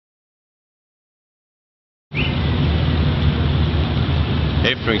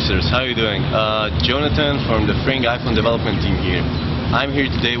Pranksters, how are you doing? Jonathan from the Fring iPhone development team here. I'm here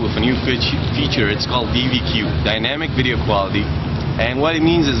today with a new feature. It's called DVQ, Dynamic Video Quality. And what it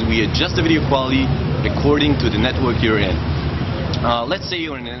means is we adjust the video quality according to the network you're in. Let's say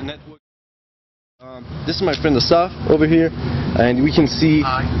you're in a network. This is my friend Asaf over here, and we can see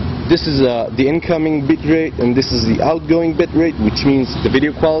this is the incoming bitrate and this is the outgoing bitrate, which means the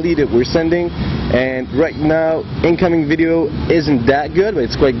video quality that we're sending. And right now incoming video isn't that good, but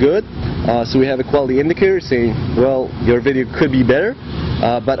it's quite good. So we have a quality indicator saying, well, your video could be better,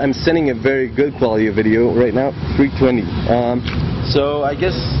 but I'm sending a very good quality of video right now, 320. So I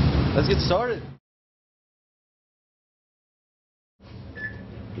guess let's get started.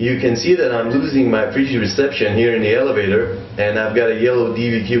 You can see that I'm losing my 3G reception here in the elevator, and I've got a yellow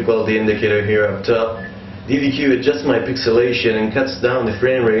DVQ quality indicator here up top. DVQ adjusts my pixelation and cuts down the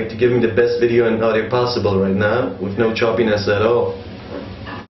frame rate to give me the best video and audio possible right now, with no choppiness at all.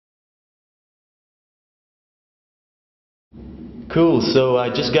 Cool, so I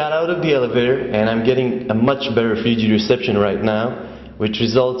just got out of the elevator and I'm getting a much better 3G reception right now, which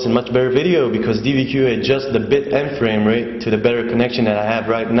results in much better video because DVQ adjusts the bit and frame rate to the better connection that I have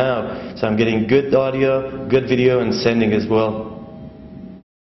right now. So I'm getting good audio, good video, and sending as well.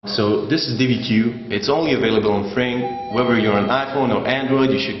 So this is DVQ. It's only available on Fring. Whether you're on iPhone or Android,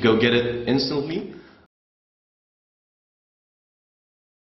 you should go get it instantly.